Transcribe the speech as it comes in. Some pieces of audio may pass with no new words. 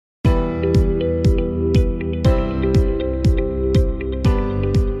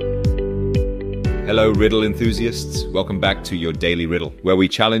Hello, riddle enthusiasts. Welcome back to your Daily Riddle, where we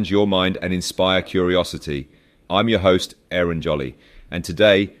challenge your mind and inspire curiosity. I'm your host, Aaron Jolly, and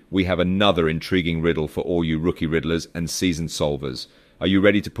today we have another intriguing riddle for all you rookie riddlers and seasoned solvers. Are you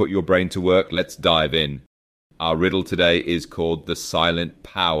ready to put your brain to work? Let's dive in. Our riddle today is called the Silent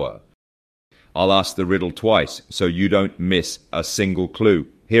Power. I'll ask the riddle twice, so you don't miss a single clue.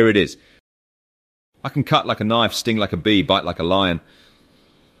 Here it is. I can cut like a knife, sting like a bee, bite like a lion.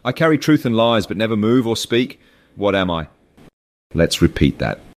 I carry truth and lies, but never move or speak. What am I? Let's repeat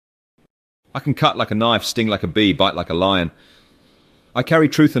that. I can cut like a knife, sting like a bee, bite like a lion. I carry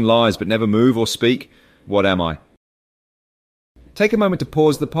truth and lies, but never move or speak. What am I? Take a moment to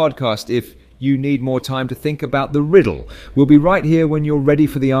pause the podcast if you need more time to think about the riddle. We'll be right here when you're ready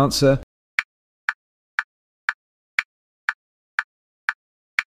for the answer.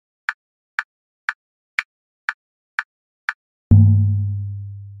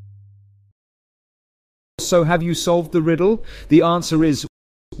 So have you solved the riddle? The answer is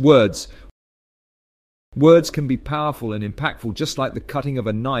words. Words can be powerful and impactful, just like the cutting of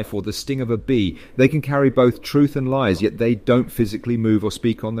a knife or the sting of a bee. They can carry both truth and lies, yet they don't physically move or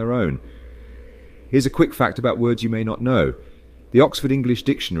speak on their own. Here's a quick fact about words you may not know. The Oxford English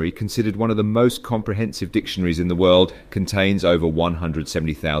Dictionary, considered one of the most comprehensive dictionaries in the world, contains over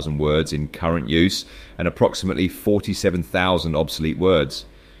 170,000 words in current use and approximately 47,000 obsolete words.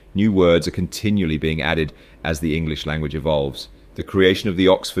 New words are continually being added as the English language evolves. The creation of the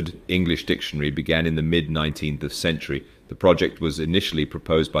Oxford English Dictionary began in the mid-19th century. The project was initially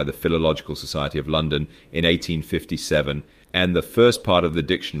proposed by the Philological Society of London in 1857, and the first part of the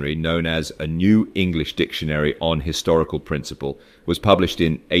dictionary, known as A New English Dictionary on Historical Principle, was published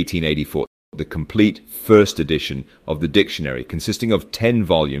in 1884. The complete first edition of the dictionary, consisting of 10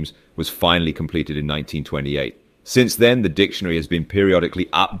 volumes, was finally completed in 1928. Since then, the dictionary has been periodically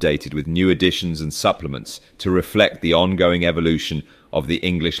updated with new additions and supplements to reflect the ongoing evolution of the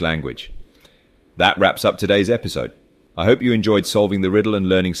English language. That wraps up today's episode. I hope you enjoyed solving the riddle and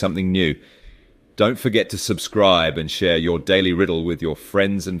learning something new. Don't forget to subscribe and share your daily riddle with your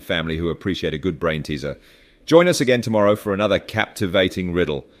friends and family who appreciate a good brain teaser. Join us again tomorrow for another captivating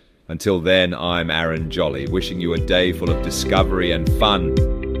riddle. Until then, I'm Aaron Jolly, wishing you a day full of discovery and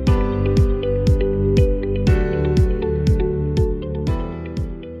fun.